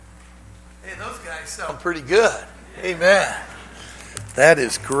Hey, those guys sound pretty good. Amen. That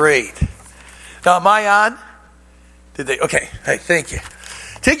is great. Now, am I on? Did they? Okay. Hey, thank you.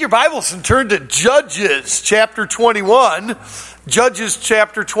 Take your Bibles and turn to Judges chapter 21. Judges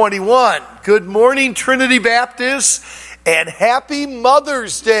chapter 21. Good morning, Trinity Baptist, and happy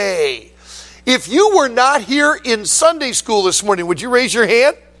Mother's Day. If you were not here in Sunday school this morning, would you raise your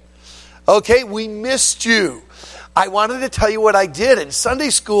hand? Okay, we missed you. I wanted to tell you what I did. In Sunday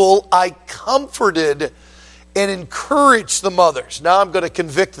school, I comforted and encouraged the mothers. Now I'm going to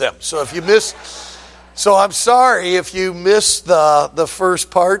convict them. So I'm sorry if you missed the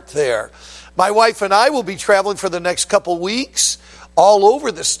first part there. My wife and I will be traveling for the next couple weeks all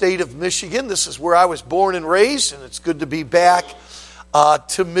over the state of Michigan. This is where I was born and raised, and it's good to be back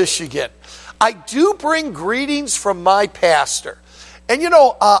to Michigan. I do bring greetings from my pastor. And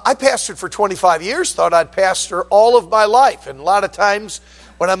I pastored for 25 years, thought I'd pastor all of my life. And a lot of times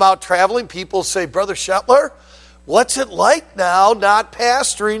when I'm out traveling, people say, Brother Shetler, what's it like now not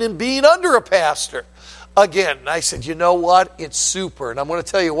pastoring and being under a pastor? Again, I said, you know what? It's super. And I'm going to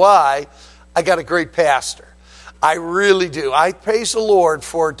tell you why. I got a great pastor. I really do. I praise the Lord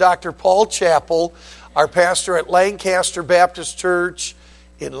for Dr. Paul Chappell, our pastor at Lancaster Baptist Church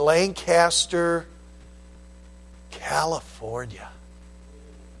in Lancaster, California.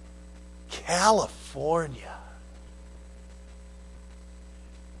 California.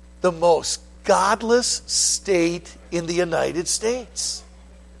 The most godless state in the United States.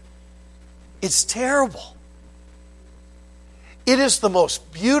 It's terrible. It is the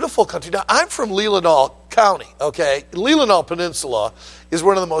most beautiful country. Now, I'm from Leelanau County, okay? Leelanau Peninsula is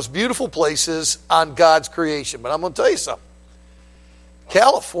one of the most beautiful places on God's creation. But I'm going to tell you something.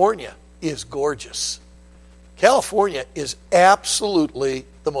 California is gorgeous. California is absolutely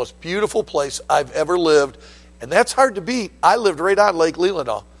the most beautiful place I've ever lived. And that's hard to beat. I lived right on Lake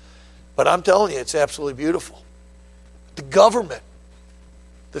Leelanau. But I'm telling you, it's absolutely beautiful. The government,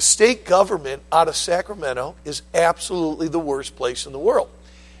 the state government out of Sacramento is absolutely the worst place in the world.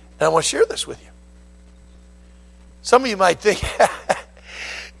 And I want to share this with you. Some of you might think,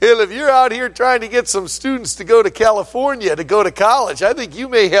 if you're out here trying to get some students to go to California to go to college, I think you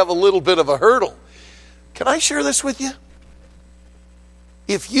may have a little bit of a hurdle. Can I share this with you?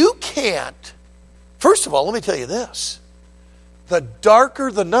 If you can't, first of all, let me tell you this. The darker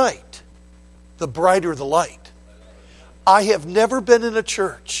the night, the brighter the light. I have never been in a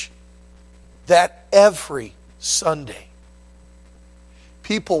church that every Sunday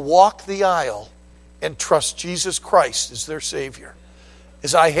people walk the aisle and trust Jesus Christ as their Savior,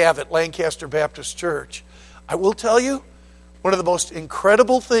 as I have at Lancaster Baptist Church. I will tell you, one of the most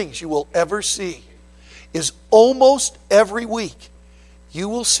incredible things you will ever see is almost every week you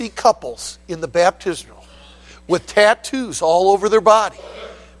will see couples in the baptismal with tattoos all over their body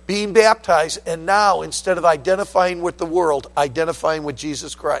being baptized, and now instead of identifying with the world, identifying with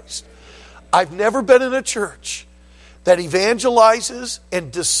Jesus Christ. I've never been in a church that evangelizes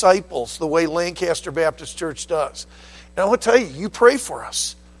and disciples the way Lancaster Baptist Church does. And I want to tell you, you pray for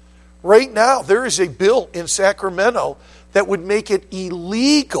us. Right now, there is a bill in Sacramento that would make it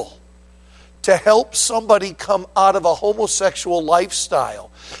illegal to help somebody come out of a homosexual lifestyle.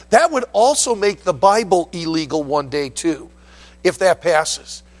 That would also make the Bible illegal one day too, if that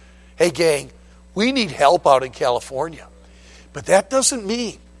passes. Hey gang, we need help out in California. But that doesn't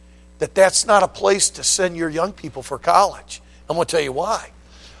mean that that's not a place to send your young people for college. I'm going to tell you why.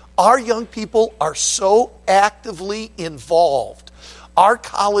 Our young people are so actively involved. Our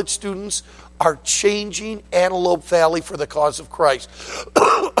college students are changing Antelope Valley for the cause of Christ.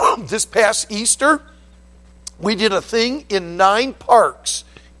 This past Easter, we did a thing in 9 parks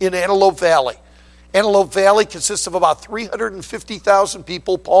in Antelope Valley. Antelope Valley consists of about 350,000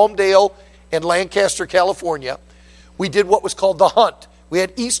 people, Palmdale and Lancaster, California. We did what was called the hunt. We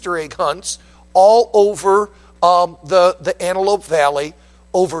had Easter egg hunts all over the Antelope Valley.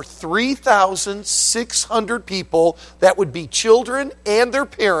 Over 3,600 people, that would be children and their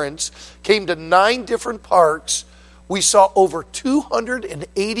parents, came to 9 different parks. We saw over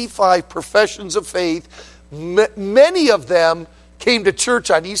 285 professions of faith. Many of them came to church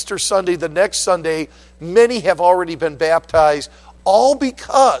on Easter Sunday, the next Sunday. Many have already been baptized, all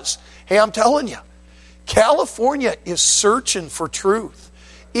because, hey, I'm telling you, California is searching for truth.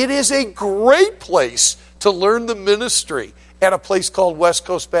 It is a great place to learn the ministry at a place called West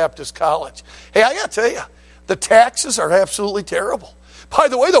Coast Baptist College. Hey, I got to tell you, the taxes are absolutely terrible. By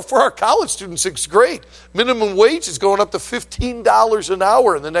the way, though, for our college students, it's great. Minimum wage is going up to $15 an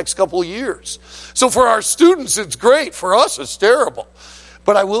hour in the next couple of years. So for our students, it's great. For us, it's terrible.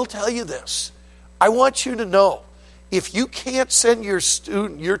 But I will tell you this. I want you to know, if you can't send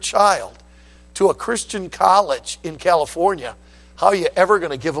your child to a Christian college in California, how are you ever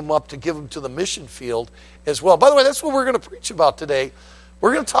going to give them up to give them to the mission field as well? By the way, that's what we're going to preach about today.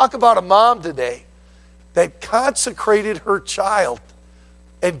 We're going to talk about a mom today that consecrated her child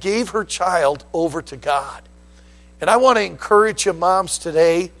and gave her child over to God. And I want to encourage you moms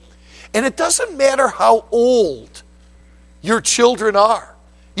today, and it doesn't matter how old your children are.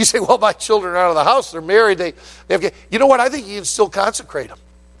 You say, well, my children are out of the house, they're married, they have, you know what, I think you can still consecrate them.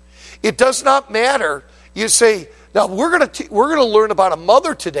 It does not matter. You say, now we're going to learn about a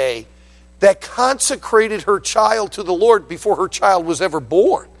mother today that consecrated her child to the Lord before her child was ever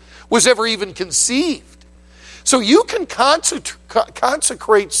born, was ever even conceived. So you can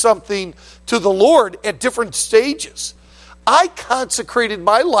consecrate something to the Lord at different stages. I consecrated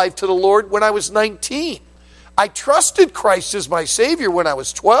my life to the Lord when I was 19. I trusted Christ as my Savior when I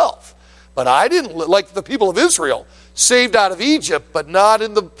was 12. But I didn't, like the people of Israel, saved out of Egypt, but not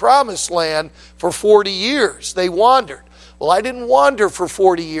in the promised land for 40 years. They wandered. Well, I didn't wander for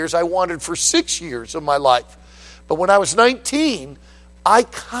 40 years. I wandered for 6 years of my life. But when I was 19, I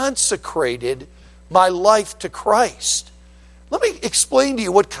consecrated my life to Christ. Let me explain to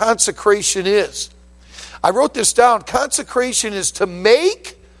you what consecration is. I wrote this down. Consecration is to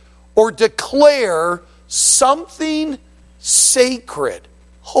make or declare something sacred,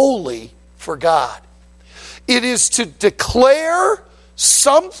 holy for God. It is to declare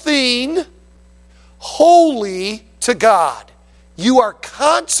something holy to God. You are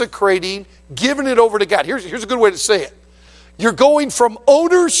consecrating, giving it over to God. Here's a good way to say it. You're going from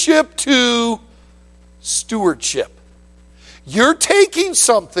ownership to stewardship. You're taking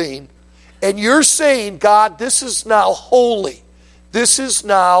something and you're saying, God, this is now holy. This is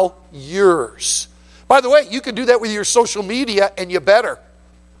now yours. By the way, you can do that with your social media, and you better.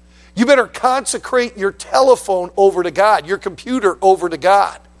 You better consecrate your telephone over to God, your computer over to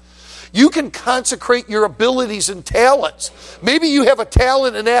God. You can consecrate your abilities and talents. Maybe you have a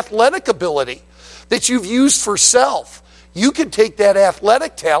talent and athletic ability that you've used for self. You can take that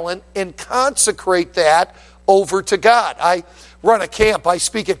athletic talent and consecrate that over to God. I run a camp. I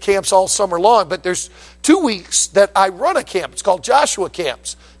speak at camps all summer long, but there's 2 weeks that I run a camp. It's called Joshua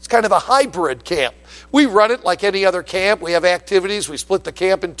Camps. It's kind of a hybrid camp. We run it like any other camp. We have activities. We split the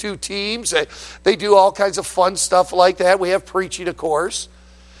camp in 2 teams. They do all kinds of fun stuff like that. We have preaching, of course.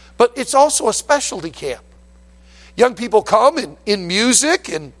 But it's also a specialty camp. Young people come in music,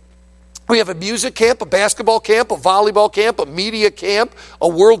 and we have a music camp, a basketball camp, a volleyball camp, a media camp, a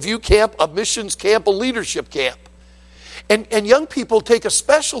worldview camp, a missions camp, a leadership camp. And young people take a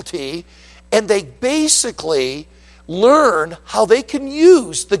specialty, and they basically learn how they can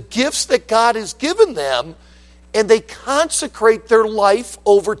use the gifts that God has given them, and they consecrate their life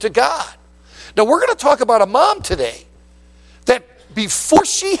over to God. Now, we're going to talk about a mom today that before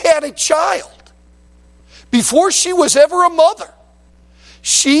she had a child, before she was ever a mother,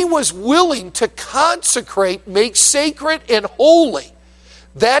 she was willing to consecrate, make sacred and holy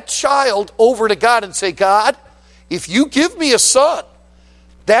that child over to God and say, God, if you give me a son,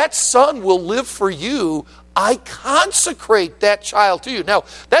 that son will live for you. I consecrate that child to you. Now,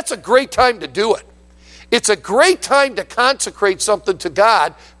 that's a great time to do it. It's a great time to consecrate something to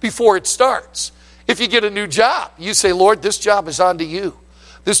God before it starts. If you get a new job, you say, Lord, this job is unto you.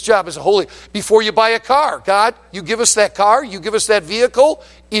 This job is holy. Before you buy a car, God, you give us that car, you give us that vehicle,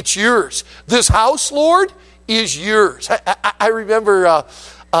 it's yours. This house, Lord, is yours. I remember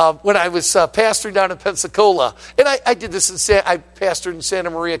when I was pastoring down in Pensacola, and I did this I pastored in Santa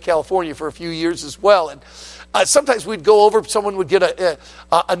Maria, California for a few years as well, and sometimes we'd go over, someone would get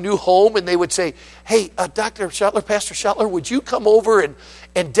a new home, and they would say, hey, Dr. Schottler, Pastor Schottler, would you come over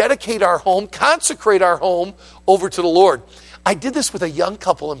and dedicate our home, consecrate our home over to the Lord? I did this with a young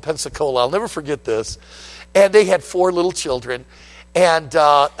couple in Pensacola. I'll never forget this. And they had 4 little children, and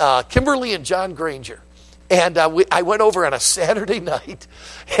Kimberly and John Granger. And I went over on a Saturday night,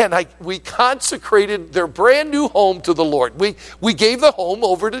 and we consecrated their brand new home to the Lord. We gave the home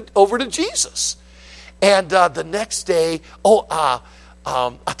over to Jesus. And the next day, I'll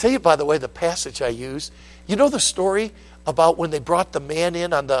tell you, by the way, the passage I use. You know the story about when they brought the man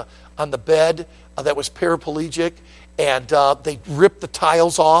in on the bed that was paraplegic, and they ripped the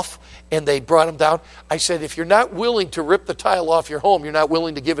tiles off, and they brought him down. I said, if you're not willing to rip the tile off your home, you're not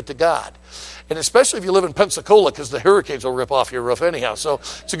willing to give it to God. And especially if you live in Pensacola, because the hurricanes will rip off your roof anyhow, so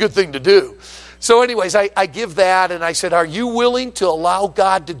it's a good thing to do. So anyways, I give that, and I said, are you willing to allow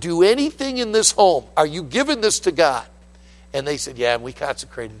God to do anything in this home? Are you giving this to God? And they said, yeah, and we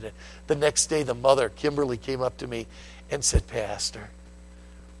consecrated it. The next day, the mother, Kimberly, came up to me and said, Pastor,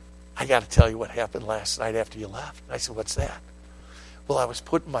 I got to tell you what happened last night after you left. And I said, what's that? Well, I was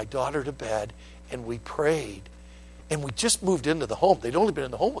putting my daughter to bed, and we prayed. And we just moved into the home. They'd only been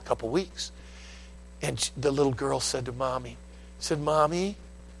in the home a couple weeks. And the little girl said to Mommy, Mommy,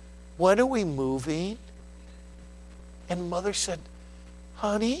 when are we moving? And Mother said,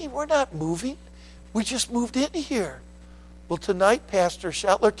 honey, we're not moving. We just moved in here. Well, tonight Pastor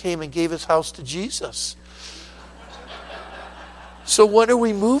Shetler came and gave his house to Jesus. So when are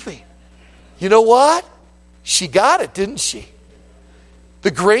we moving? You know what? She got it, didn't she? The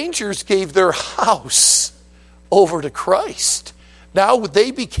Grangers gave their house over to Christ. Now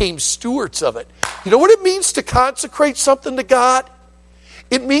they became stewards of it. You know what it means to consecrate something to God?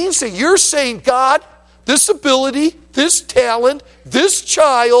 It means that you're saying, God, this ability, this talent, this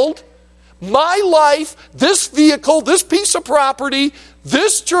child, my life, this vehicle, this piece of property,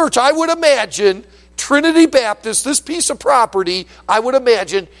 this church, I would imagine, Trinity Baptist, this piece of property, I would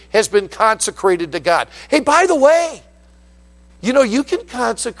imagine, has been consecrated to God. Hey, by the way, you know, you can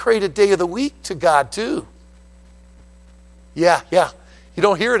consecrate a day of the week to God too. Yeah. You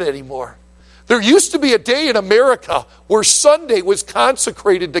don't hear it anymore. There used to be a day in America where Sunday was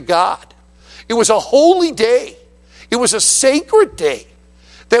consecrated to God. It was a holy day. It was a sacred day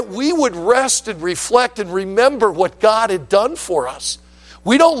that we would rest and reflect and remember what God had done for us.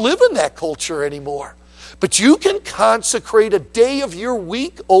 We don't live in that culture anymore. But you can consecrate a day of your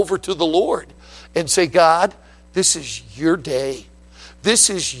week over to the Lord and say, God, this is your day. This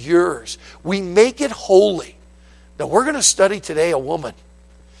is yours. We make it holy. Now, we're going to study today a woman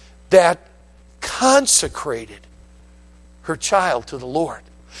that consecrated her child to the Lord.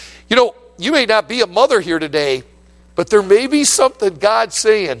 You know, you may not be a mother here today, but there may be something God's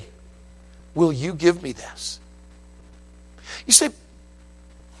saying, will you give me this? You say,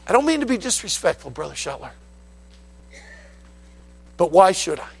 I don't mean to be disrespectful, Brother Shetler, but why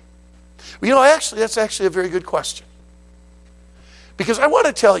should I? Well, you know, that's actually a very good question. Because I want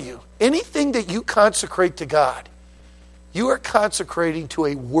to tell you, anything that you consecrate to God, you are consecrating to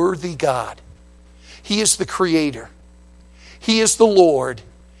a worthy God. He is the Creator. He is the Lord.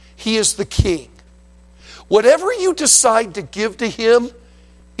 He is the King. Whatever you decide to give to Him,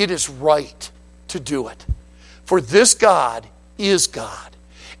 it is right to do it. For this God is God.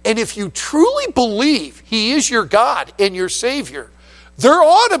 And if you truly believe He is your God and your Savior, there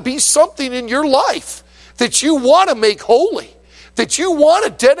ought to be something in your life that you want to make holy, that you want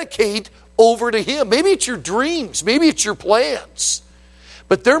to dedicate over to Him. Maybe it's your dreams. Maybe it's your plans.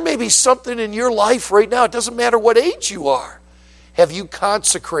 But there may be something in your life right now. It doesn't matter what age you are. Have you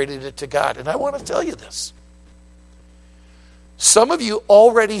consecrated it to God? And I want to tell you this. Some of you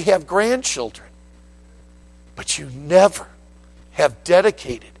already have grandchildren, but you never have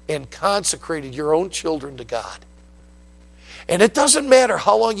dedicated and consecrated your own children to God. And it doesn't matter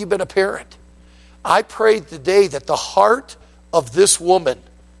how long you've been a parent. I prayed today that the heart of this woman,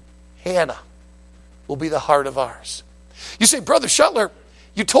 Hannah, will be the heart of ours. You say, Brother Shetler,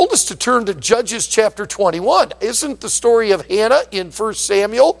 you told us to turn to Judges chapter 21. Isn't the story of Hannah in 1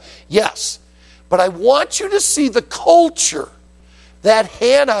 Samuel? Yes. But I want you to see the culture that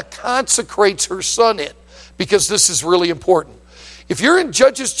Hannah consecrates her son in, because this is really important. If you're in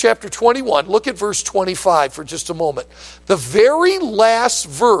Judges chapter 21, look at verse 25 for just a moment. The very last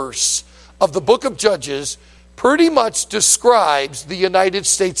verse of the book of Judges pretty much describes the United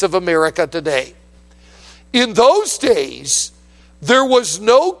States of America today. In those days, there was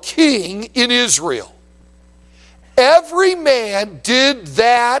no king in Israel. Every man did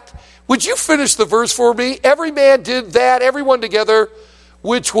that. Would you finish the verse for me? Every man did that, everyone together,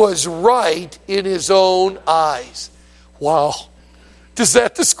 which was right in his own eyes. Wow. Does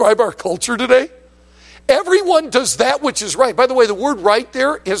that describe our culture today? Everyone does that which is right. By the way, the word right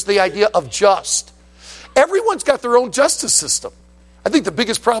there is the idea of just. Everyone's got their own justice system. I think the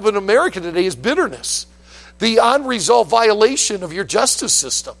biggest problem in America today is bitterness. The unresolved violation of your justice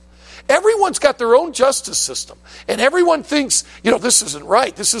system. Everyone's got their own justice system. And everyone thinks, this isn't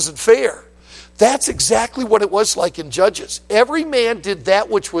right. This isn't fair. That's exactly what it was like in Judges. Every man did that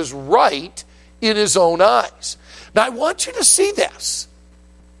which was right in his own eyes. Now, I want you to see this.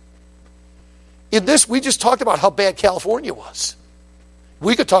 In this, we just talked about how bad California was.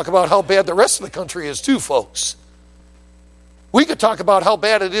 We could talk about how bad the rest of the country is too, folks. We could talk about how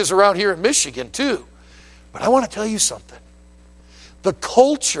bad it is around here in Michigan too. But I want to tell you something. The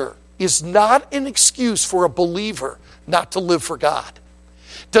culture is not an excuse for a believer not to live for God.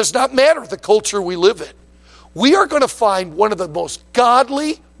 Does not matter the culture we live in. We are going to find one of the most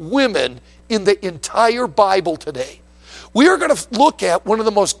godly women in the entire Bible today. We are going to look at one of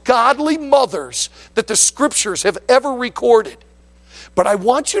the most godly mothers that the scriptures have ever recorded. But I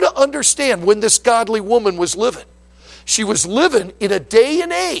want you to understand when this godly woman was living. She was living in a day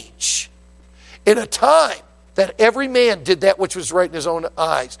and age, in a time that every man did that which was right in his own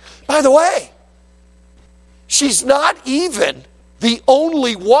eyes. By the way, she's not even the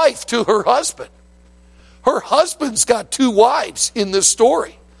only wife to her husband. Her husband's got 2 wives in this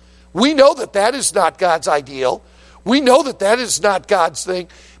story. We know that that is not God's ideal. We know that that is not God's thing.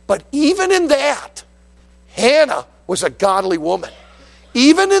 But even in that, Hannah was a godly woman.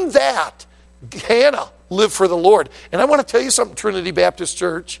 Even in that, Hannah lived for the Lord. And I want to tell you something, Trinity Baptist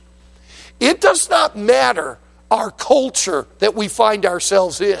Church. It does not matter our culture that we find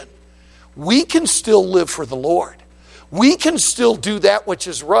ourselves in. We can still live for the Lord. We can still do that which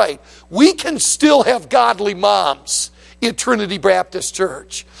is right. We can still have godly moms in Trinity Baptist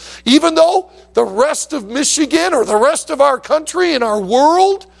Church. Even though the rest of Michigan or the rest of our country and our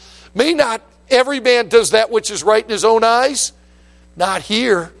world may not, every man does that which is right in his own eyes. Not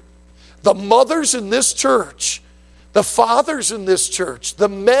here. The mothers in this church, the fathers in this church, the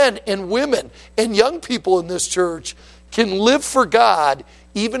men and women and young people in this church can live for God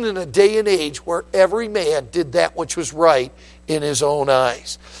even in a day and age where every man did that which was right in his own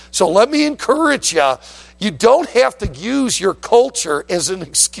eyes. So let me encourage you, you don't have to use your culture as an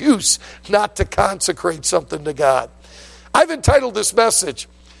excuse not to consecrate something to God. I've entitled this message,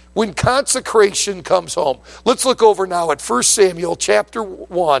 When Consecration Comes Home. Let's look over now at 1 Samuel chapter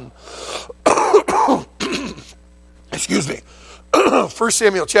 1. Excuse me. 1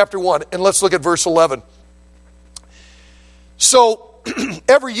 Samuel chapter 1, and let's look at verse 11. So,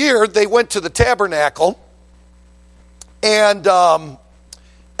 every year they went to the tabernacle, and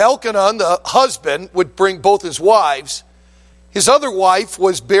Elkanah, the husband, would bring both his wives. His other wife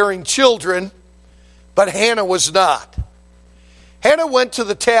was bearing children, but Hannah was not. Hannah went to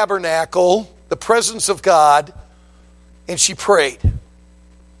the tabernacle, the presence of God, and she prayed.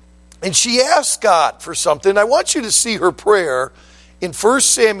 And she asked God for something. I want you to see her prayer in 1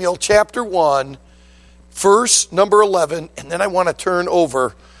 Samuel chapter 1, verse number 11, and then I want to turn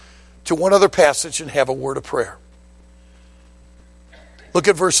over to one other passage and have a word of prayer. Look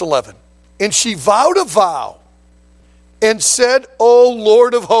at verse 11. And she vowed a vow and said, O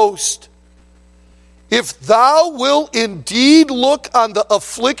Lord of hosts, if thou wilt indeed look on the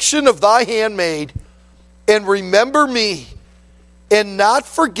affliction of thy handmaid, and remember me, and not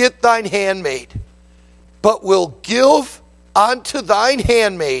forget thine handmaid, but will give unto thine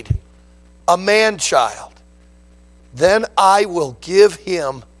handmaid a man-child, then I will give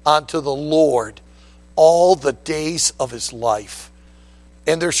him unto the Lord all the days of his life,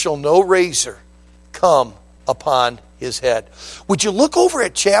 and there shall no razor come upon his head. Would you look over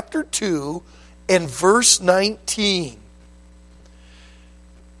at chapter 2 and verse 19?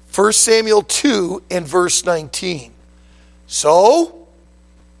 1 Samuel 2 and verse 19. So,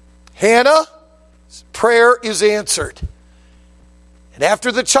 Hannah's prayer is answered. And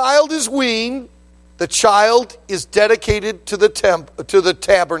after the child is weaned, the child is dedicated to the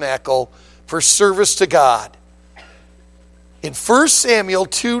tabernacle for service to God. In 1 Samuel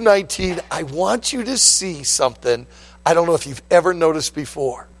 2:19, I want you to see something I don't know if you've ever noticed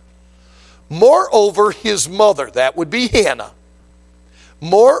before. Moreover, his mother, that would be Hannah,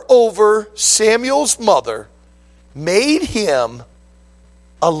 moreover, Samuel's mother made him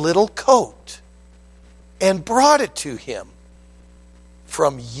a little coat and brought it to him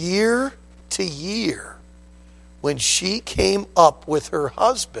from year to year when she came up with her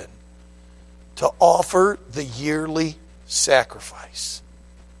husband to offer the yearly sacrifice.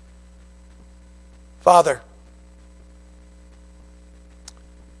 Father,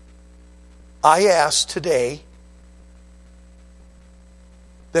 I ask today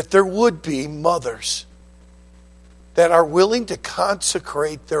that there would be mothers that are willing to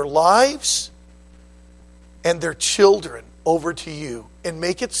consecrate their lives and their children over to you and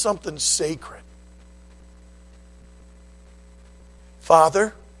make it something sacred.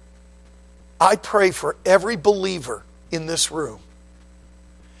 Father, I pray for every believer in this room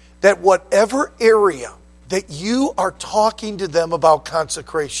that whatever area that you are talking to them about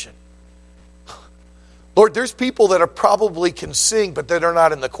consecration, Lord, there's people that are probably can sing, but that are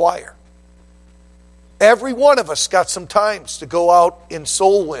not in the choir. Every one of us got some times to go out in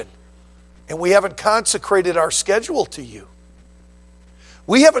soul win, and we haven't consecrated our schedule to you.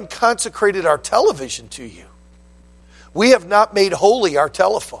 We haven't consecrated our television to you. We have not made holy our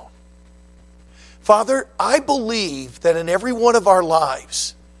telephone. Father, I believe that in every one of our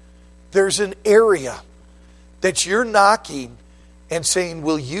lives, there's an area that you're knocking and saying,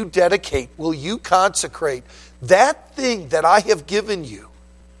 will you dedicate, will you consecrate that thing that I have given you?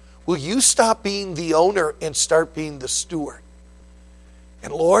 Will you stop being the owner and start being the steward?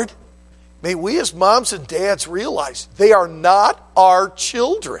 And Lord, May we as moms and dads realize they are not our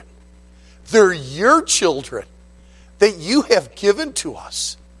children. They're your children that you have given to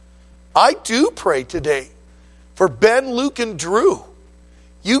us. I do pray today for Ben, Luke, and Drew.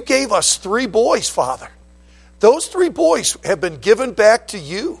 You gave us 3 boys, Father. Those 3 boys have been given back to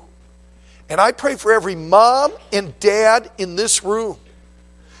you. And I pray for every mom and dad in this room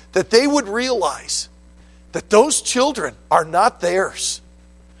that they would realize that those children are not theirs.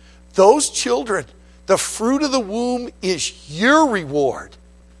 Those children, the fruit of the womb is your reward.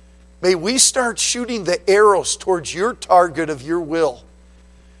 May we start shooting the arrows towards your target of your will.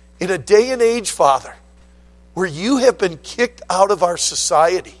 In a day and age, Father, where you have been kicked out of our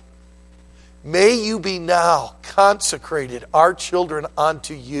society, may you be now consecrated our children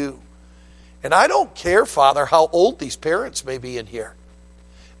unto you. And I don't care, Father, how old these parents may be in here.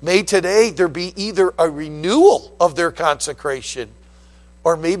 May today there be either a renewal of their consecration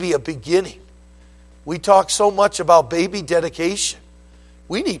or maybe a beginning. We talk so much about baby dedication.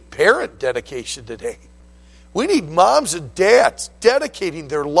 We need parent dedication today. We need moms and dads dedicating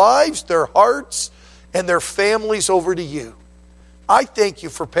their lives, their hearts, and their families over to you. I thank you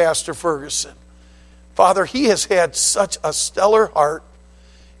for Pastor Ferguson. Father, he has had such a stellar heart.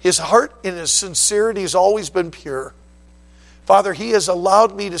 His heart and his sincerity has always been pure. Father, he has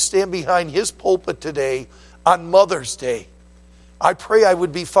allowed me to stand behind his pulpit today on Mother's Day. I pray I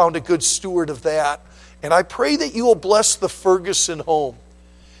would be found a good steward of that. And I pray that you will bless the Ferguson home,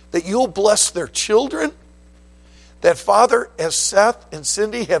 that you'll bless their children, that, Father, as Seth and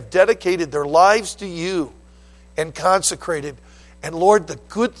Cindy have dedicated their lives to you and consecrated, and Lord, the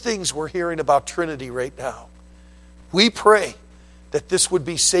good things we're hearing about Trinity right now, we pray that this would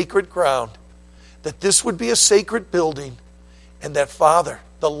be sacred ground, that this would be a sacred building, and that, Father,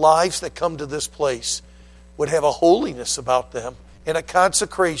 the lives that come to this place would have a holiness about them and a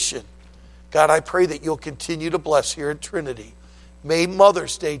consecration. God, I pray that you'll continue to bless here at Trinity. May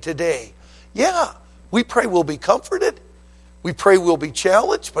Mother's Day today, we pray we'll be comforted. We pray we'll be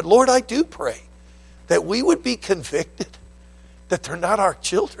challenged. But Lord, I do pray that we would be convicted that they're not our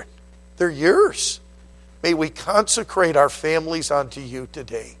children. They're yours. May we consecrate our families unto you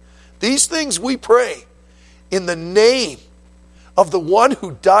today. These things we pray in the name of the one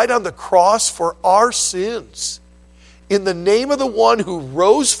who died on the cross for our sins. In the name of the one who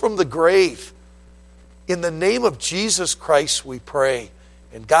rose from the grave. In the name of Jesus Christ we pray.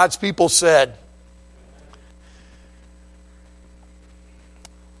 And God's people said,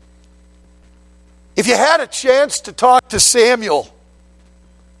 if you had a chance to talk to Samuel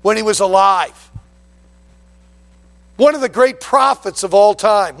when he was alive, one of the great prophets of all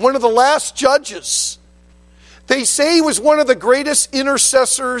time, one of the last judges, they say he was one of the greatest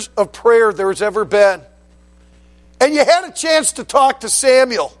intercessors of prayer there's ever been. And you had a chance to talk to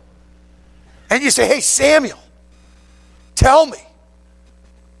Samuel. And you say, hey, Samuel, tell me,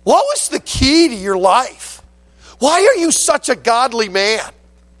 what was the key to your life? Why are you such a godly man?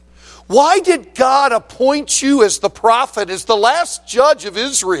 Why did God appoint you as the prophet, as the last judge of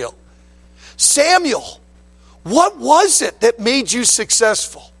Israel? Samuel, what was it that made you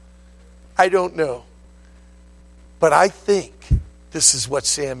successful? I don't know. But I think this is what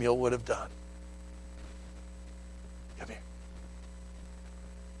Samuel would have done. Come here.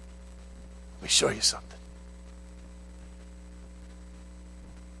 Let me show you something.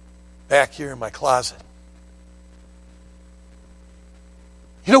 Back here in my closet.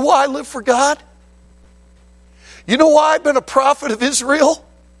 You know why I live for God? You know why I've been a prophet of Israel?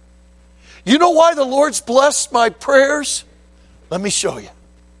 You know why the Lord's blessed my prayers? Let me show you.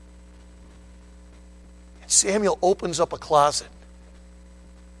 And Samuel opens up a closet.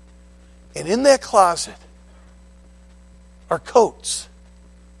 And in that closet are coats.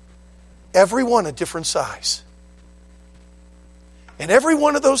 Every one a different size. And every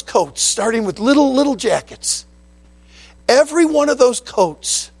one of those coats, starting with little jackets, every one of those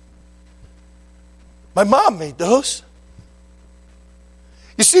coats, my mom made those.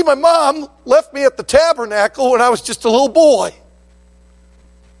 You see, my mom left me at the tabernacle when I was just a little boy.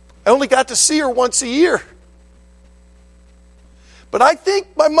 I only got to see her once a year. But I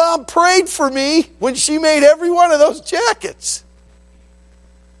think my mom prayed for me when she made every one of those jackets.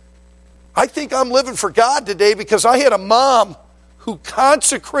 I think I'm living for God today because I had a mom who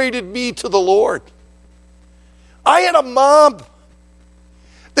consecrated me to the Lord. I had a mom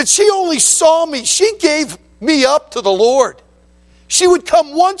that she only saw me. She gave me up to the Lord. She would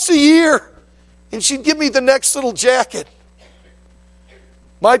come once a year and she'd give me the next little jacket.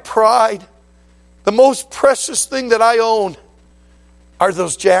 My pride, the most precious thing that I own, are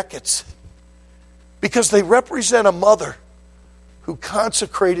those jackets. Because they represent a mother who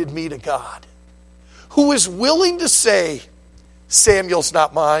consecrated me to God, who is willing to say, Samuel's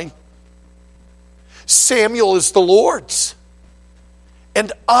not mine. Samuel is the Lord's.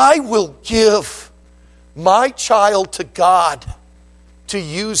 And I will give my child to God to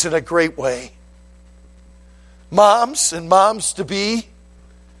use in a great way. Moms and moms-to-be,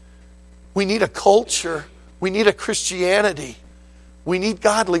 we need a culture. We need a Christianity. We need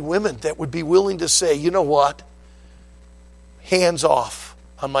godly women that would be willing to say, you know what? Hands off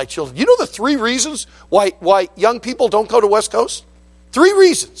on my children. You know the 3 reasons why young people don't go to West Coast? 3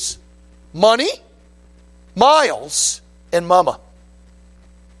 reasons. Money, miles, and mama.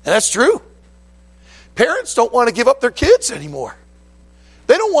 And that's true. Parents don't want to give up their kids anymore.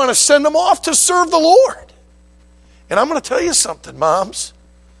 They don't want to send them off to serve the Lord. And I'm going to tell you something, moms.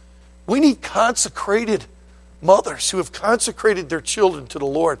 We need consecrated mothers who have consecrated their children to the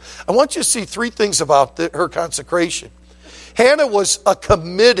Lord. I want you to see 3 things about her consecration. Hannah was a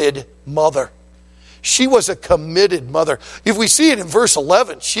committed mother. She was a committed mother. If we see it in verse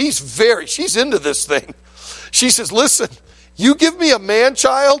 11, she's into this thing. She says, listen, you give me a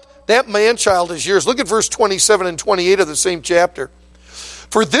man-child, that man-child is yours. Look at verse 27 and 28 of the same chapter.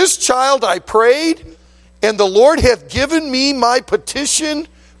 For this child I prayed, and the Lord hath given me my petition,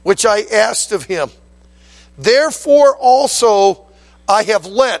 which I asked of him. Therefore also I have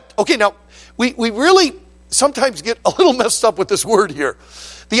lent. Okay, now, we really sometimes get a little messed up with this word here.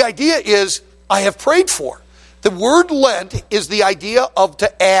 The idea is, I have prayed for. The word lent is the idea of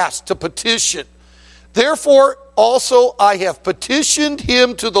to ask, to petition. Therefore also I have petitioned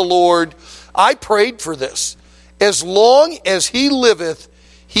him to the Lord. I prayed for this. As long as he liveth,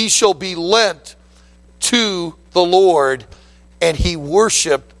 he shall be lent to the Lord. And he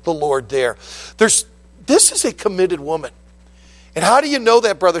worshiped the Lord there. This is a committed woman. And how do you know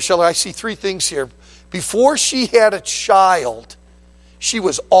that, Brother Scheller? I see 3 things here. Before she had a child, she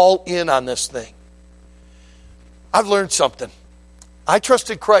was all in on this thing. I've learned something. I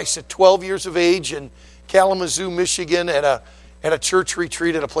trusted Christ at 12 years of age in Kalamazoo, Michigan, at a church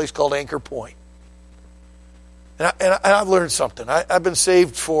retreat at a place called Anchor Point. And I've learned something. I've been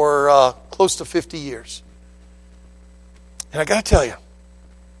saved for close to 50 years. And I got to tell you,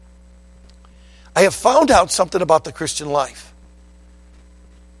 I have found out something about the Christian life.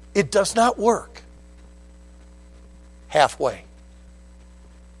 It does not work halfway.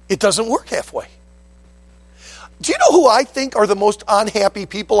 It doesn't work halfway. Do you know who I think are the most unhappy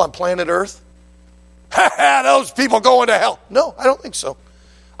people on planet Earth? Those people going to hell. No, I don't think so.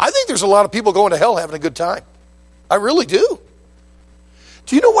 I think there's a lot of people going to hell having a good time. I really do.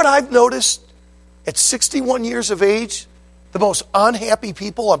 Do you know what I've noticed at 61 years of age? The most unhappy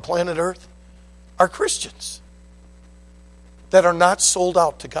people on planet Earth are Christians that are not sold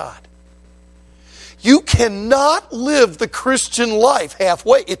out to God. You cannot live the Christian life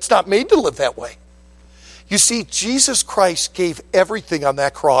halfway. It's not made to live that way. You see, Jesus Christ gave everything on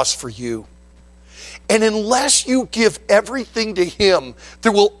that cross for you. And unless you give everything to him,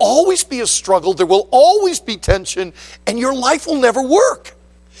 there will always be a struggle, there will always be tension, and your life will never work.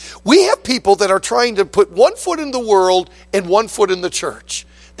 We have people that are trying to put one foot in the world and one foot in the church.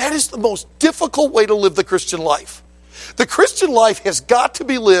 That is the most difficult way to live the Christian life. The Christian life has got to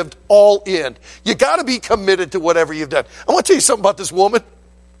be lived all in. You got to be committed to whatever you've done. I want to tell you something about this woman.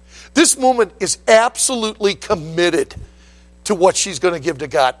 This woman is absolutely committed to what she's going to give to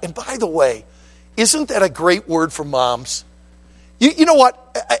God. And by the way, isn't that a great word for moms? You know what?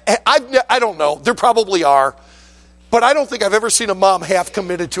 I don't know. There probably are. But I don't think I've ever seen a mom half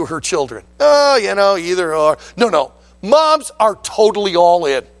committed to her children. Either or. No. Moms are totally all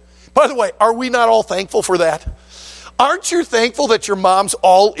in. By the way, are we not all thankful for that? Aren't you thankful that your mom's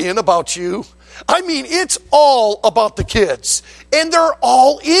all in about you? I mean, it's all about the kids. And they're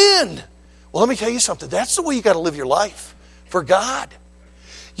all in. Well, let me tell you something. That's the way you got to live your life for God.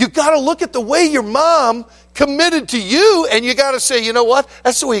 You got to look at the way your mom committed to you, and you got to say, you know what?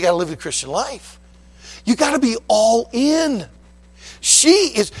 That's the way you got to live the Christian life. You got to be all in.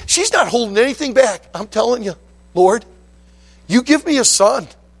 She's not holding anything back. I'm telling you, Lord, you give me a son.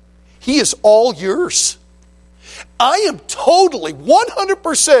 He is all yours. I am totally,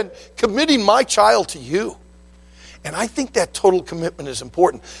 100% committing my child to you. And I think that total commitment is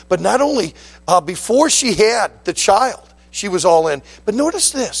important. But not only before she had the child, she was all in. But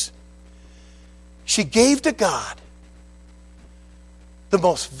notice this. She gave to God the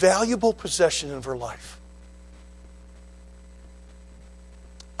most valuable possession of her life.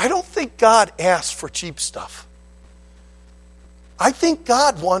 I don't think God asks for cheap stuff. I think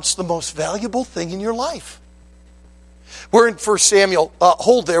God wants the most valuable thing in your life. We're in 1 Samuel.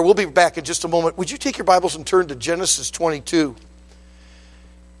 Hold there. We'll be back in just a moment. Would you take your Bibles and turn to Genesis 22?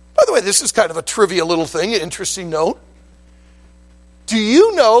 By the way, this is kind of a trivia little thing, an interesting note. Do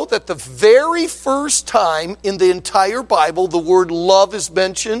you know that the very first time in the entire Bible the word love is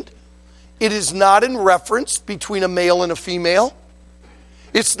mentioned, it is not in reference between a male and a female?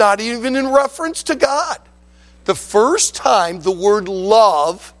 It's not even in reference to God. The first time the word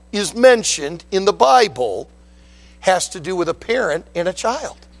love is mentioned in the Bible has to do with a parent and a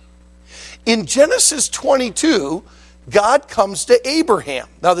child. In Genesis 22, God comes to Abraham.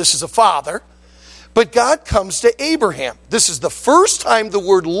 Now, this is a father, but God comes to Abraham. This is the first time the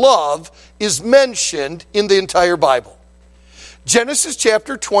word love is mentioned in the entire Bible. Genesis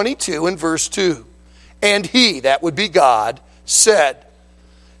chapter 22 and verse 2. And he, that would be God, said,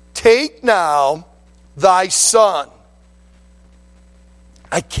 take now thy son.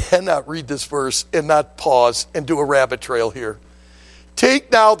 I cannot read this verse and not pause and do a rabbit trail here.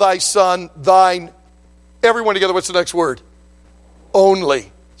 Take now thy son, thine, everyone together, what's the next word?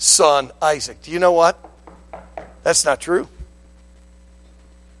 Only son, Isaac. Do you know what? That's not true.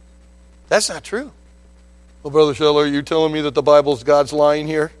 That's not true. Well, Brother Scheller, are you telling me that the Bible's God's lying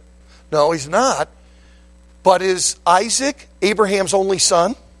here? No, he's not. But is Isaac Abraham's only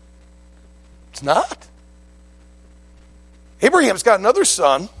son? It's not. Abraham's got another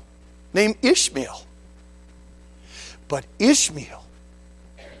son named Ishmael. But Ishmael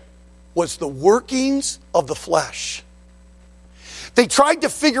was the workings of the flesh. They tried to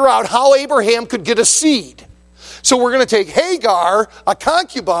figure out how Abraham could get a seed. So we're going to take Hagar, a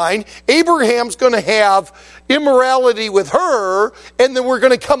concubine. Abraham's going to have immorality with her, and then we're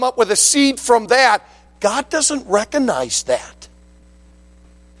going to come up with a seed from that. God doesn't recognize that.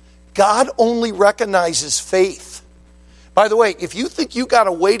 God only recognizes faith. By the way, if you think you got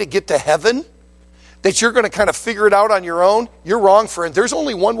a way to get to heaven, that you're going to kind of figure it out on your own, you're wrong, friend. There's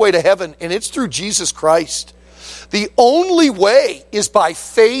only one way to heaven, and it's through Jesus Christ. The only way is by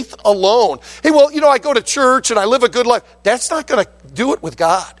faith alone. Hey, well, I go to church and I live a good life. That's not going to do it with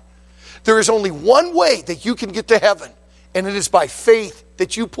God. There is only one way that you can get to heaven, and it is by faith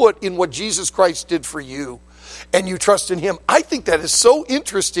that you put in what Jesus Christ did for you, and you trust in him. I think that is so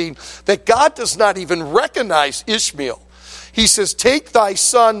interesting that God does not even recognize Ishmael. He says, take thy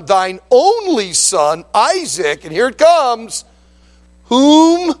son, thine only son, Isaac, and here it comes,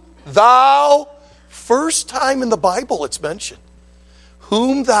 whom thou, first time in the Bible it's mentioned,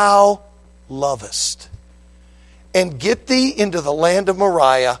 whom thou lovest, and get thee into the land of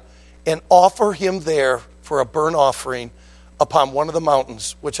Moriah, and offer him there for a burnt offering upon one of the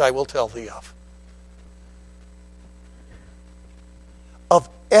mountains, which I will tell thee of. Of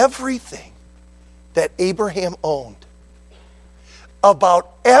everything that Abraham owned,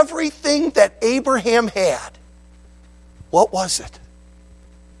 about everything that Abraham had, what was it?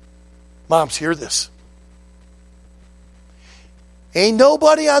 Moms, hear this. Ain't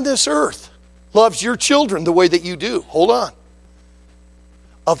nobody on this earth loves your children the way that you do. Hold on.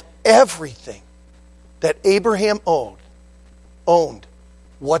 Of everything that Abraham owned,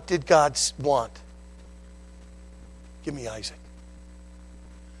 what did God want? Give me Isaac.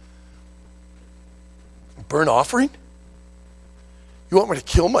 Burnt offering? You want me to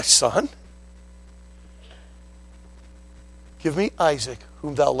kill my son? Give me Isaac,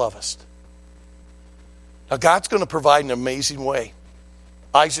 whom thou lovest. Now, God's going to provide an amazing way.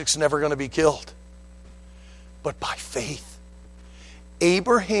 Isaac's never going to be killed. But by faith,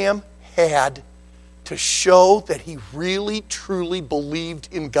 Abraham had to show that he really, truly believed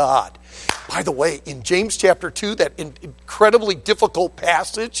in God. By the way, in James chapter 2, that incredibly difficult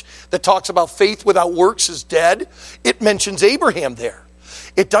passage that talks about faith without works is dead, it mentions Abraham there.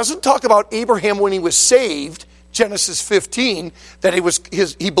 It doesn't talk about Abraham when he was saved, Genesis 15, that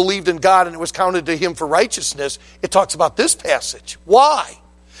he believed in God and it was counted to him for righteousness. It talks about this passage. Why?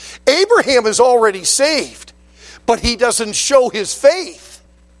 Abraham is already saved, but he doesn't show his faith.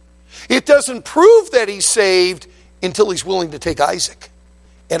 It doesn't prove that he's saved until he's willing to take Isaac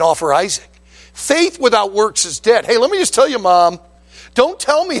and offer Isaac. Faith without works is dead. Hey, let me just tell you, Mom, don't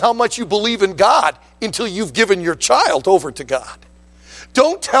tell me how much you believe in God until you've given your child over to God.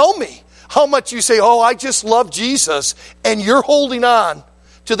 Don't tell me how much you say, oh, I just love Jesus, and you're holding on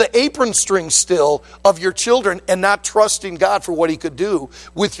to the apron string still of your children and not trusting God for what he could do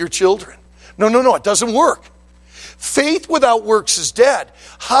with your children. No, it doesn't work. Faith without works is dead.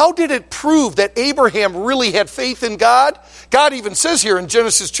 How did it prove that Abraham really had faith in God? God even says here in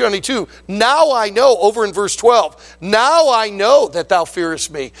Genesis 22, now I know, over in verse 12, now I know that thou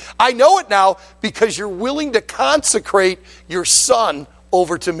fearest me. I know it now because you're willing to consecrate your son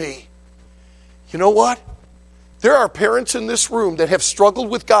over to me. You know what? There are parents in this room that have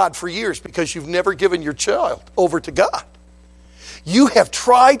struggled with God for years because you've never given your child over to God. You have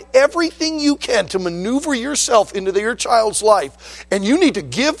tried everything you can to maneuver yourself into your child's life, and you need to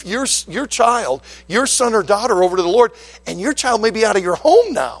give your child, your son or daughter, over to the Lord, and your child may be out of your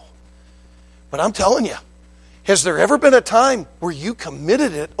home now. But I'm telling you, has there ever been a time where you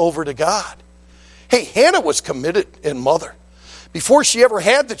committed it over to God? Hey, Hannah was committed in mother. Before she ever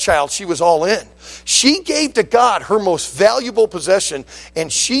had the child, she was all in. She gave to God her most valuable possession,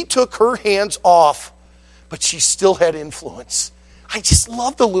 and she took her hands off, but she still had influence. I just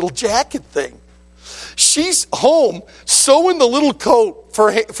love the little jacket thing. She's home sewing the little coat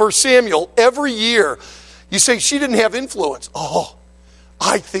for Samuel every year. You say she didn't have influence. Oh,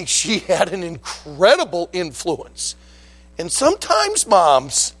 I think she had an incredible influence. And sometimes,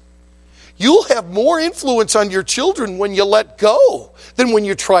 moms, you'll have more influence on your children when you let go than when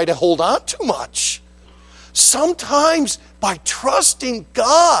you try to hold on too much. Sometimes by trusting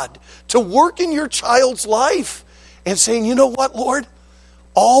God to work in your child's life and saying, you know what, Lord,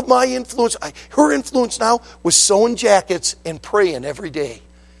 all my influence, her influence now was sewing jackets and praying every day.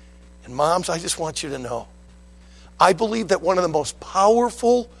 And moms, I just want you to know, I believe that one of the most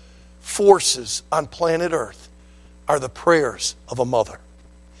powerful forces on planet Earth are the prayers of a mother.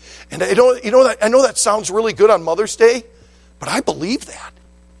 And I know that sounds really good on Mother's Day, but I believe that.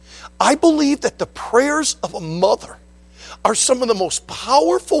 I believe that the prayers of a mother are some of the most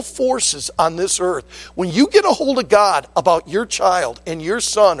powerful forces on this earth. When you get a hold of God about your child and your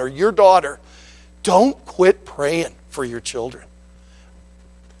son or your daughter, don't quit praying for your children.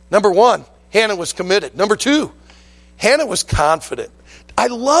 Number one, Hannah was committed. Number two, Hannah was confident. I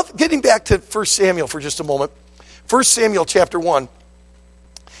love getting back to 1 Samuel for just a moment. 1 Samuel chapter 1.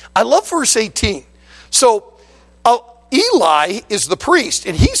 I love verse 18. So Eli is the priest,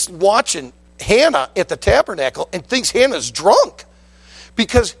 and he's watching Hannah at the tabernacle and thinks Hannah's drunk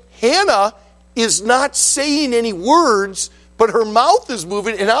because Hannah is not saying any words, but her mouth is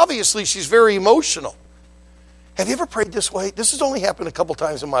moving, and obviously she's very emotional. Have you ever prayed this way? This has only happened a couple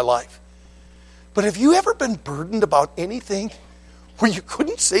times in my life. But have you ever been burdened about anything where you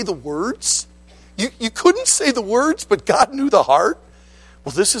couldn't say the words? You couldn't say the words, but God knew the heart?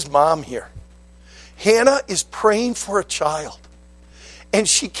 Well, this is mom here. Hannah is praying for a child, and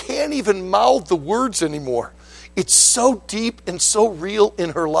she can't even mouth the words anymore. It's so deep and so real in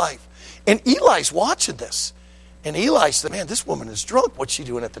her life. And Eli's watching this. And Eli said, man, this woman is drunk. What's she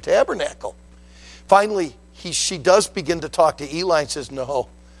doing at the tabernacle? Finally, she does begin to talk to Eli and says, no,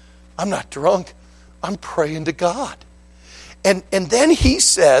 I'm not drunk. I'm praying to God. And then he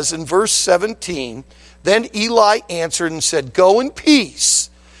says in verse 17, then Eli answered and said, go in peace,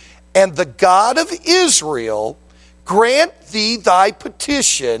 and the God of Israel grant thee thy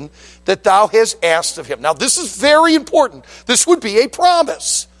petition that thou hast asked of him. Now, this is very important. This would be a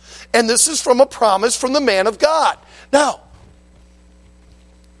promise. And this is from a promise from the man of God. Now,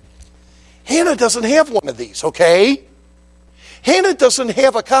 Hannah doesn't have one of these, okay? Hannah doesn't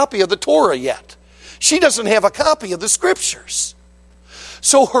have a copy of the Torah yet. She doesn't have a copy of the Scriptures.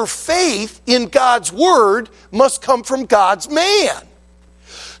 So her faith in God's word must come from God's man.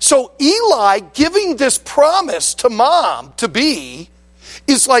 So Eli giving this promise to mom to be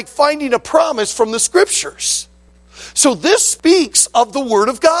is like finding a promise from the Scriptures. So this speaks of the word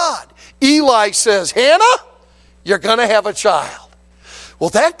of God. Eli says, Hannah, you're going to have a child.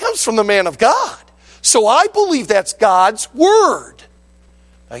 Well, that comes from the man of God. So I believe that's God's word.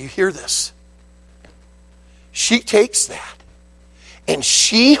 Now you hear this. She takes that and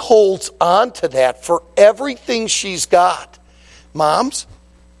she holds on to that for everything she's got. Moms,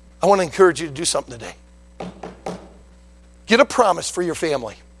 I want to encourage you to do something today. Get a promise for your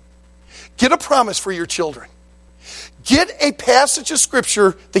family. Get a promise for your children. Get a passage of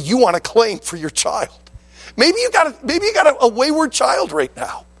Scripture that you want to claim for your child. Maybe you got a wayward child right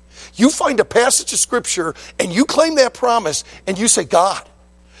now. You find a passage of Scripture and you claim that promise and you say, God,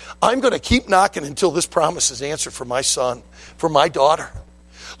 I'm going to keep knocking until this promise is answered for my son, for my daughter.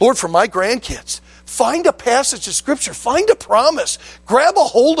 Lord, for my grandkids. Find a passage of Scripture. Find a promise. Grab a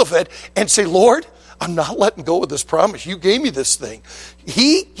hold of it and say, Lord, I'm not letting go of this promise. You gave me this thing.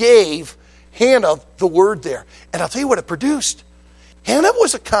 He gave Hannah the word there. And I'll tell you what it produced. Hannah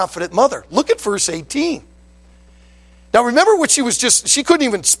was a confident mother. Look at verse 18. Now remember what she couldn't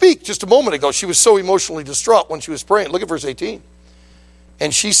even speak just a moment ago. She was so emotionally distraught when she was praying. Look at verse 18.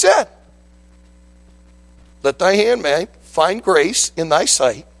 And she said, let thy handmaid find grace in thy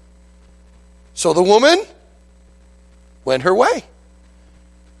sight. So the woman went her way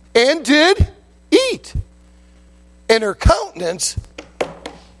and did eat. And her countenance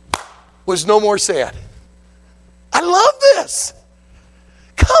was no more sad. I love this.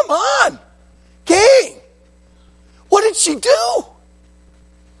 Come on, gang. What did she do?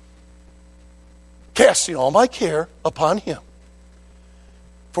 casting all my care upon him,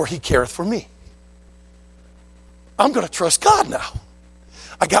 for he careth for me. I'm going to trust God now.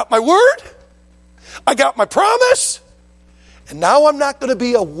 I got my word. I got my promise. And now I'm not going to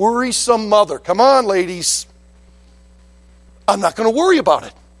be a worrisome mother. Come on, ladies. I'm not going to worry about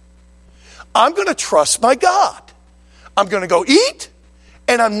it. I'm going to trust my God. I'm going to go eat,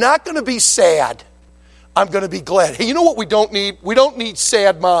 and I'm not going to be sad. I'm going to be glad. Hey, you know what we don't need? We don't need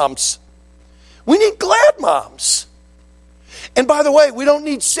sad moms. We need glad moms. And by the way, we don't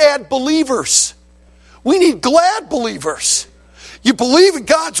need sad believers. We need glad believers. You believe in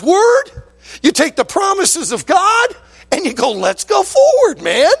God's word, you take the promises of God, and you go, let's go forward,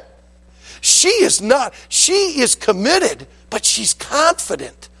 man. She is committed, but she's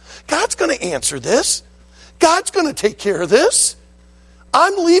confident. God's going to answer this. God's going to take care of this.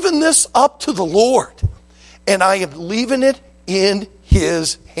 I'm leaving this up to the Lord, and I am leaving it in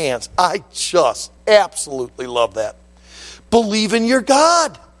his hands. I just absolutely love that. Believe in your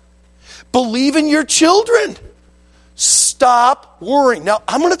God. Believe in your children. Stop worrying. Now,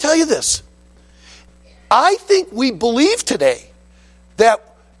 I'm going to tell you this. I think we believe today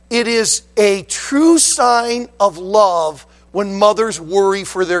that it is a true sign of love when mothers worry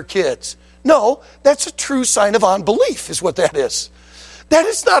for their kids. No, that's a true sign of unbelief is what that is. That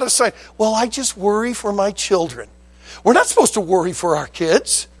is not a sign, well, I just worry for my children. We're not supposed to worry for our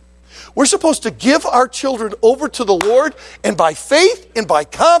kids. We're supposed to give our children over to the Lord and by faith and by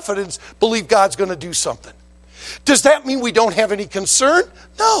confidence believe God's going to do something. Does that mean we don't have any concern?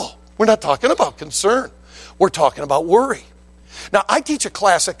 No, we're not talking about concern. We're talking about worry. Now, I teach a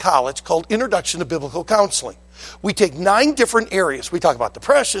class at college called Introduction to Biblical Counseling. We take 9 different areas. We talk about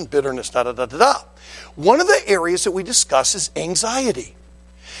depression, bitterness, da-da-da-da-da. One of the areas that we discuss is anxiety.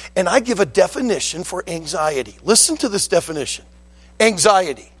 And I give a definition for anxiety. Listen to this definition.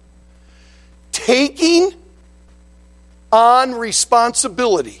 Anxiety. Taking on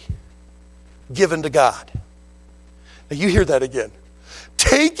responsibility given to God. Now you hear that again.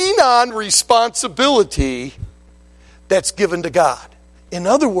 Taking on responsibility that's given to God. In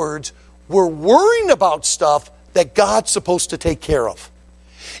other words, we're worrying about stuff that God's supposed to take care of.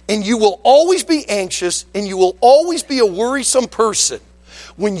 And you will always be anxious and you will always be a worrisome person.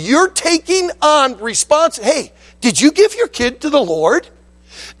 When you're taking on hey, did you give your kid to the Lord?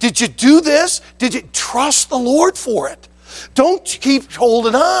 Did you do this? Did you trust the Lord for it? Don't keep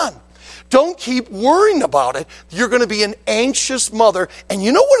holding on. Don't keep worrying about it. You're going to be an anxious mother. And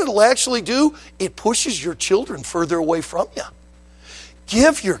you know what it'll actually do? It pushes your children further away from you.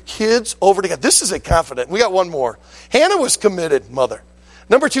 Give your kids over to God. This is a confident. We got one more. Hannah was committed mother.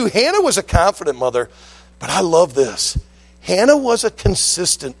 Number 2, Hannah was a confident mother. But I love this. Hannah was a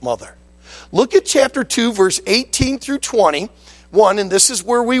consistent mother. Look at chapter 2, verse 18 through 21, and this is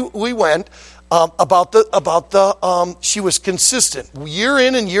where we went, she was consistent, year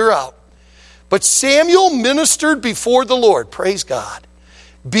in and year out. But Samuel ministered before the Lord, praise God,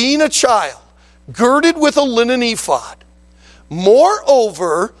 being a child, girded with a linen ephod.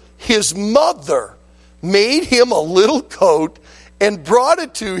 Moreover, his mother made him a little coat and brought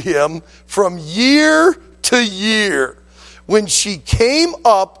it to him from year to year. When she came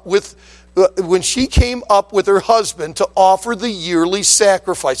up with her husband to offer the yearly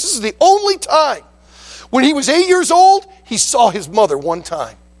sacrifice. This is the only time. When he was 8 years old, he saw his mother one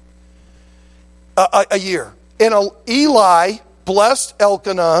time a year. And Eli blessed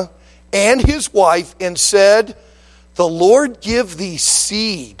Elkanah and his wife and said, the Lord give thee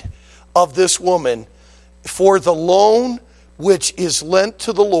seed of this woman for the loan which is lent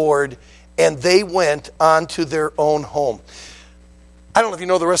to the Lord. And they went on to their own home. I don't know if you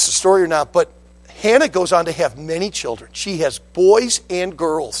know the rest of the story or not, but Hannah goes on to have many children. She has boys and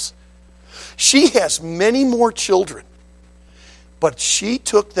girls. She has many more children. But she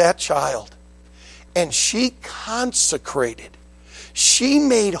took that child and she consecrated. She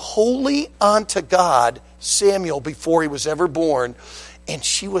made holy unto God Samuel before he was ever born, and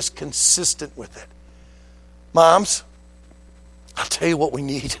she was consistent with it. Moms, I'll tell you what we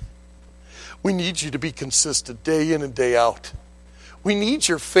need. We need you to be consistent day in and day out. We need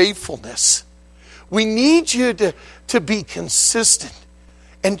your faithfulness. We need you to be consistent.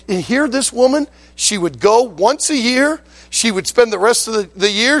 And here this woman, she would go once a year. She would spend the rest of the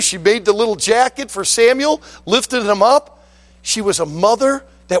year. She made the little jacket for Samuel, lifted him up. She was a mother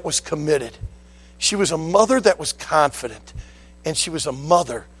that was committed. She was a mother that was confident. And she was a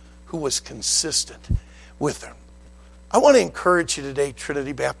mother who was consistent with her. I want to encourage you today,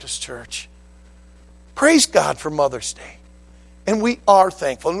 Trinity Baptist Church. Praise God for Mother's Day. And we are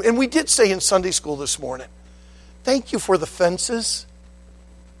thankful. And we did say in Sunday school this morning, thank you for the fences.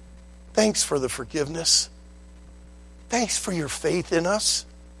 Thanks for the forgiveness. Thanks for your faith in us.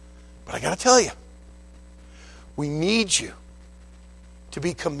 But I got to tell you, we need you to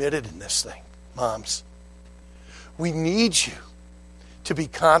be committed in this thing, moms. We need you to be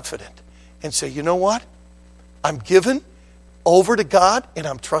confident and say, you know what? I'm given over to God and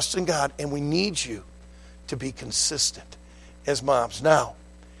I'm trusting God, and we need you to be consistent as moms. Now,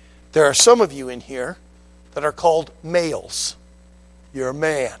 there are some of you in here that are called males. You're a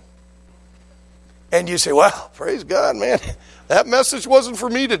man. And you say, well, praise God, man. That message wasn't for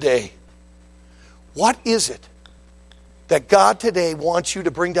me today. What is it that God today wants you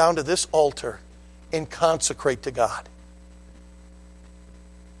to bring down to this altar and consecrate to God?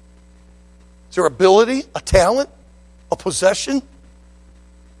 Is there ability, a talent, a possession?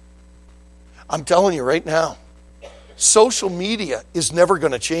 I'm telling you right now, social media is never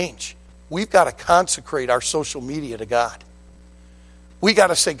going to change. We've got to consecrate our social media to God. We got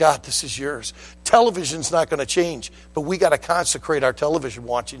to say, God, this is yours. Television's not going to change, but we got to consecrate our television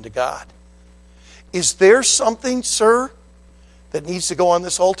watching to God. Is there something, sir, that needs to go on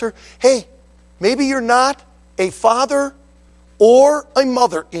this altar? Hey, maybe you're not a father or a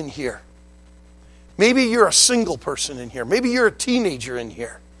mother in here. Maybe you're a single person in here. Maybe you're a teenager in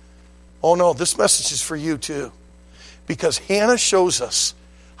here. Oh no, this message is for you too. Because Hannah shows us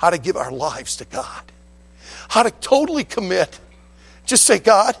how to give our lives to God. How to totally commit. Just say,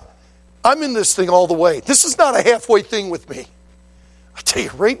 God, I'm in this thing all the way. This is not a halfway thing with me. I tell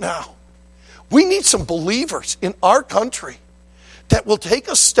you right now, we need some believers in our country that will take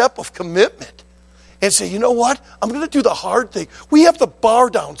a step of commitment and say, you know what? I'm going to do the hard thing. We have the bar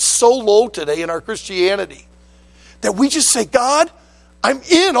down so low today in our Christianity that we just say, God, I'm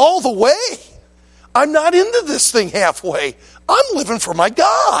in all the way. I'm not into this thing halfway. I'm living for my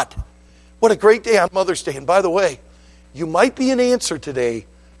God. What a great day on Mother's Day. And by the way, you might be an answer today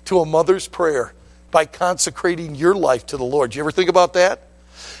to a mother's prayer by consecrating your life to the Lord. Do you ever think about that?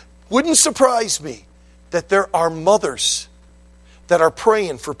 Wouldn't surprise me that there are mothers that are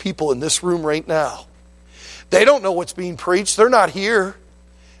praying for people in this room right now. They don't know what's being preached. They're not here.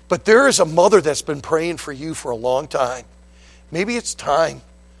 But there is a mother that's been praying for you for a long time. Maybe it's time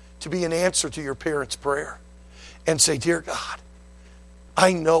to be an answer to your parents' prayer and say, dear God,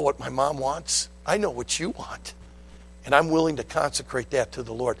 I know what my mom wants. I know what you want. And I'm willing to consecrate that to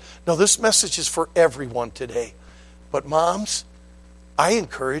the Lord. Now, this message is for everyone today. But moms, I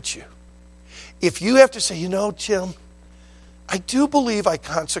encourage you. If you have to say, you know, Jim, I do believe I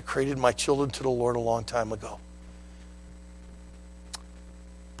consecrated my children to the Lord a long time ago.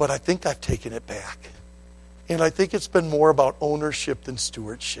 But I think I've taken it back. And I think it's been more about ownership than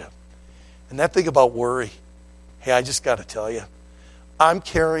stewardship. And that thing about worry, hey, I just got to tell you, I'm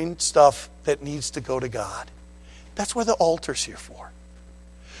carrying stuff that needs to go to God. That's what the altar's here for.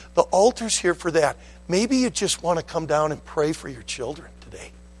 The altar's here for that. Maybe you just want to come down and pray for your children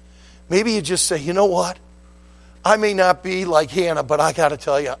today. Maybe you just say, you know what? I may not be like Hannah, but I got to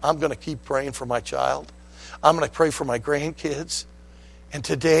tell you, I'm going to keep praying for my child. I'm going to pray for my grandkids. And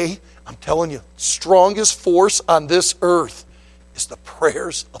today, I'm telling you, strongest force on this earth is the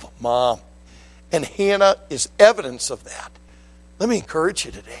prayers of a mom. And Hannah is evidence of that. Let me encourage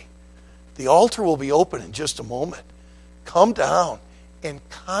you today. The altar will be open in just a moment. Come down and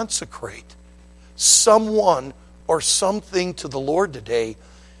consecrate someone or something to the Lord today.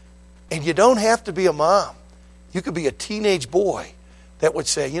 And you don't have to be a mom. You could be a teenage boy that would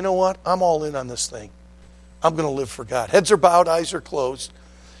say, you know what? I'm all in on this thing. I'm going to live for God. Heads are bowed, eyes are closed.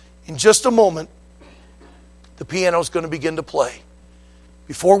 In just a moment, the piano is going to begin to play.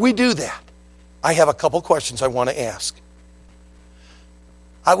 Before we do that, I have a couple questions I want to ask.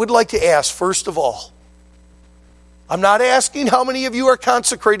 I would like to ask, first of all, I'm not asking how many of you are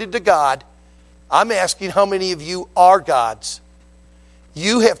consecrated to God. I'm asking how many of you are God's.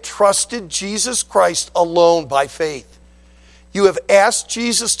 You have trusted Jesus Christ alone by faith. You have asked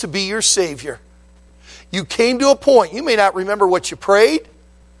Jesus to be your Savior. You came to a point, you may not remember what you prayed.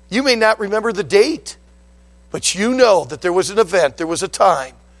 You may not remember the date. But you know that there was an event, there was a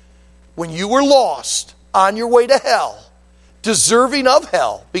time when you were lost on your way to hell, deserving of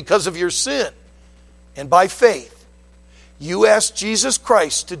hell because of your sin. And by faith, you asked Jesus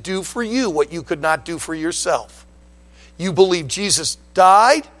Christ to do for you what you could not do for yourself. You believe Jesus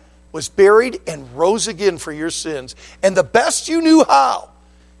died, was buried, and rose again for your sins. And the best you knew how,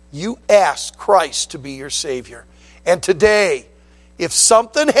 you asked Christ to be your Savior. And today, if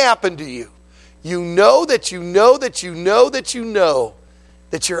something happened to you, you know that you know that you know that you know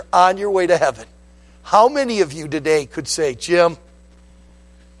that you're on your way to heaven. How many of you today could say, Jim,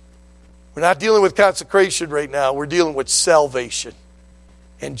 we're not dealing with consecration right now, we're dealing with salvation.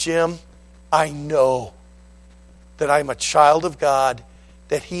 And Jim, I know that I'm a child of God,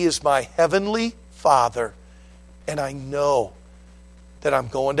 that He is my heavenly Father, and I know that I'm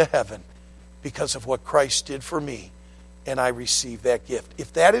going to heaven because of what Christ did for me, and I receive that gift.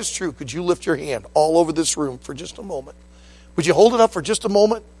 If that is true, could you lift your hand all over this room for just a moment? Would you hold it up for just a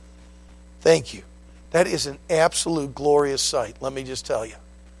moment? Thank you. That is an absolute glorious sight, let me just tell you.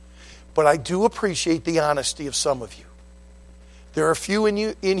 But I do appreciate the honesty of some of you. There are a few in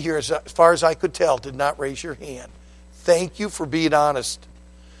here, as far as I could tell, did not raise your hand. Thank you for being honest.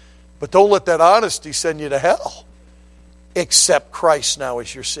 But don't let that honesty send you to hell. Accept Christ now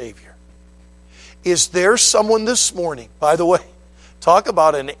as your Savior. Is there someone this morning, by the way, talk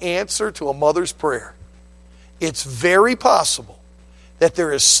about an answer to a mother's prayer. It's very possible that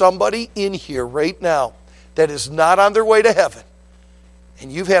there is somebody in here right now that is not on their way to heaven,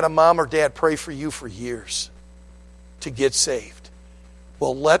 and you've had a mom or dad pray for you for years to get saved.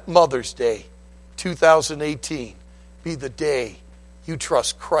 Well, let Mother's Day 2018 be the day you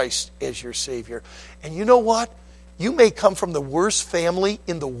trust Christ as your Savior. And you know what? You may come from the worst family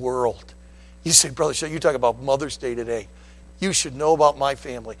in the world. You say, Brother Shea, you talk about Mother's Day today. You should know about my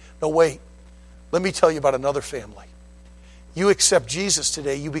family. No, wait. Let me tell you about another family. You accept Jesus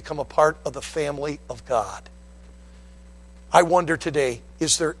today, you become a part of the family of God. I wonder today,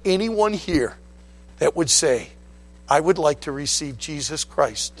 is there anyone here that would say, I would like to receive Jesus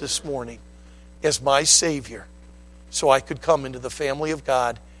Christ this morning as my Savior so I could come into the family of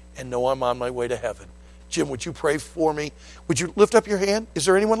God and know I'm on my way to heaven? Jim, would you pray for me? Would you lift up your hand? Is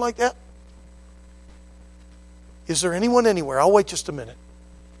there anyone like that? Is there anyone anywhere? I'll wait just a minute.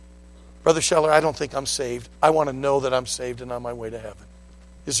 Brother Scheller, I don't think I'm saved. I want to know that I'm saved and on my way to heaven.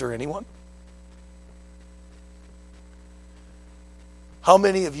 Is there anyone? How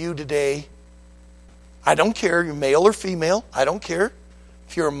many of you today, I don't care, you're male or female, I don't care.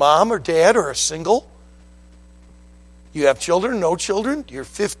 If you're a mom or dad or a single, you have children, no children, you're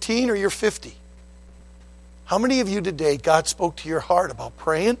 15 or you're 50. How many of you today, God spoke to your heart about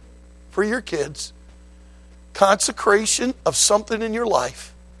praying for your kids, consecration of something in your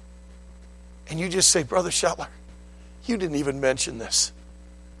life, and you just say, Brother Scheller, you didn't even mention this.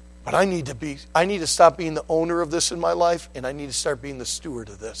 But I need to stop being the owner of this in my life, and I need to start being the steward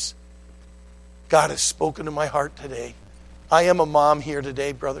of this. God has spoken to my heart today. I am a mom here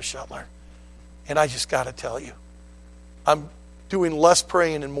today, Brother Scheller, and I just got to tell you, I'm doing less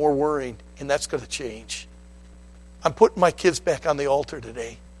praying and more worrying, and that's going to change. I'm putting my kids back on the altar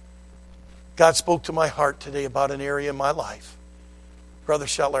today. God spoke to my heart today about an area in my life. Brother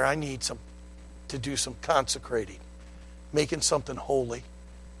Scheller, I need to do some consecrating, making something holy,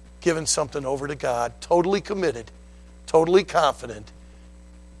 giving something over to God, totally committed, totally confident.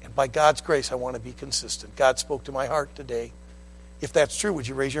 And by God's grace, I want to be consistent. God spoke to my heart today. If that's true, would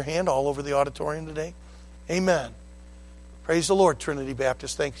you raise your hand all over the auditorium today? Amen. Praise the Lord, Trinity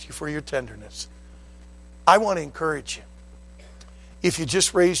Baptist. Thank you for your tenderness. I want to encourage you. If you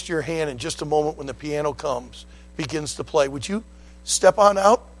just raised your hand in just a moment when the piano begins to play, would you step on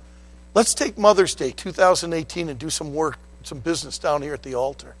out? Let's take Mother's Day 2018 and do some work, some business down here at the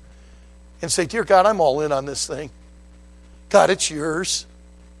altar. And say, Dear God, I'm all in on this thing. God, it's yours.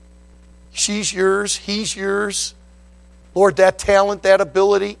 She's yours. He's yours. Lord, that talent, that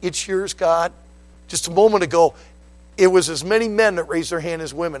ability, it's yours, God. Just a moment ago, it was as many men that raised their hand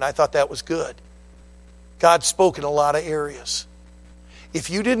as women. I thought that was good. God spoke in a lot of areas. If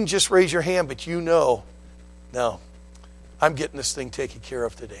you didn't just raise your hand, but no, I'm getting this thing taken care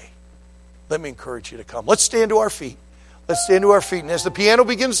of today. Let me encourage you to come. Let's stand to our feet. Let's stand to our feet. And as the piano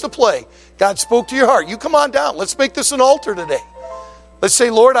begins to play, God spoke to your heart. You come on down. Let's make this an altar today. Let's say,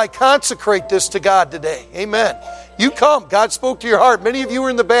 Lord, I consecrate this to God today. Amen. You come. God spoke to your heart. Many of you are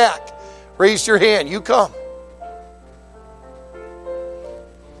in the back. Raised your hand. You come.